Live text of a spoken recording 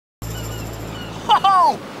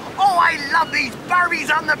Oh, oh, I love these Barbies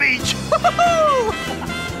on the beach.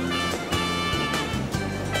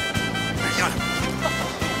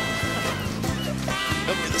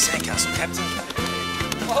 Look at the sandcastle, Captain.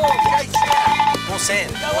 Oh, yes, yeah. More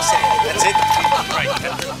sand, more sand. That's it. Great,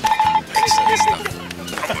 Captain. Excellent stuff.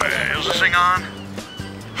 Is this thing on?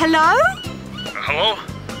 Hello? Hello?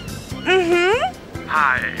 Mm-hmm.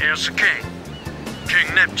 Hi, it's the King.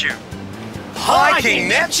 King Neptune. Hi, King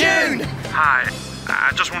Neptune! Hi,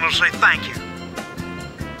 I just wanted to say thank you.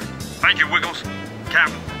 Thank you, Wiggles,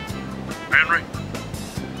 Captain, Henry,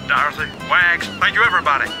 Dorothy, Wags. Thank you,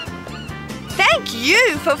 everybody. Thank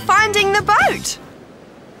you for finding the boat.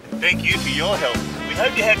 Thank you for your help. We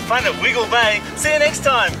hope you had fun at Wiggle Bay. See you next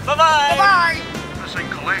time. Bye-bye. Bye. This thing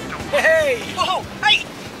collect. Hey! Oh, hey,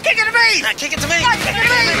 kick it to me. No, kick it to me! Kick it to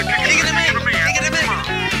me. Kick it to me! Kick it to me! Kick it to me!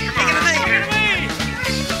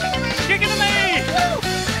 Kick it to me! Kick it to me!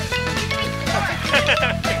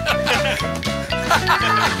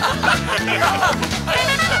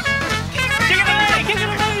 Kick it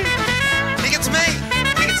to me! Kick it to me!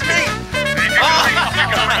 Kick it to me!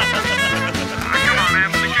 Come on,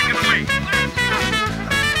 Anthony, kick it to me.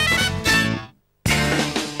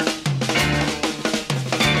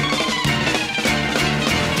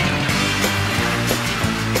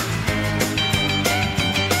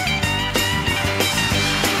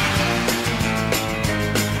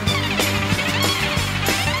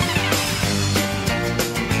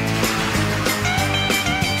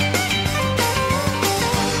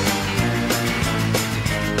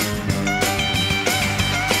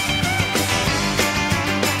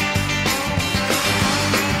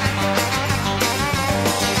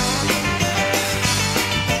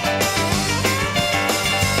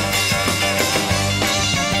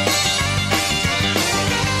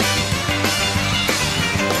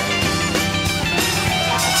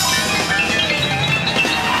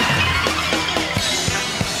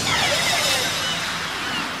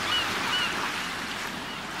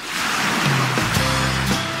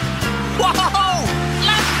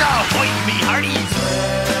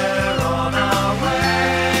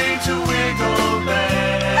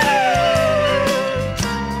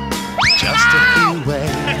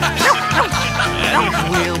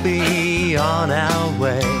 We'll be on our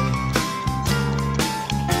way.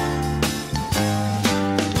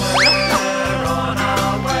 We're on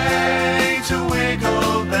our way to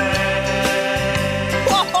Wiggle Bay.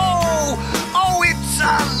 Whoa! Oh, it's a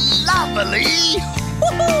lovely,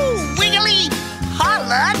 wiggly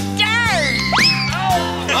holiday.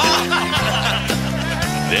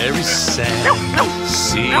 There is sand,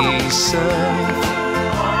 sea, surf,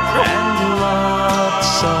 and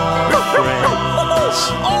lots of friends.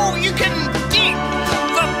 Oh, you can dig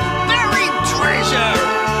the buried treasure.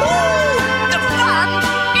 Ooh, the fun,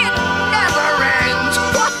 it never ends.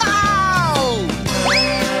 Wow!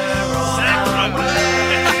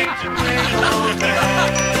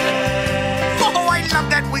 Oh, I love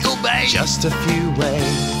that Wiggle Bay. Just a few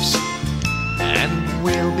waves, and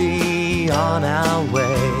we'll be on our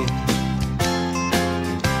way.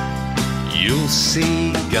 You'll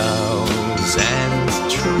see gulls and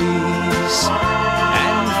trees,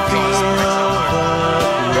 and feel the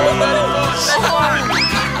breeze.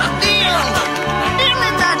 Kneel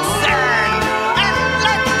in that sand, and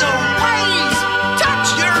let the waves touch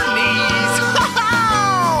your knees.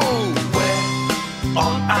 We're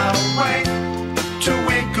on our way to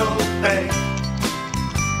Wiggle Bay.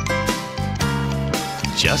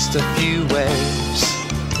 Just a few waves,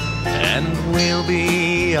 and we'll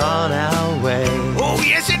be on our way. Oh,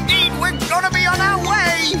 yes, indeed, we're gonna be on our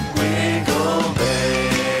way. Wiggle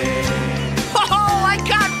Bay, Oh, I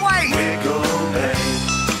can't wait. Wiggle Bay,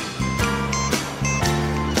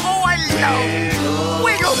 Oh, I love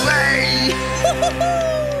Wiggle Bay.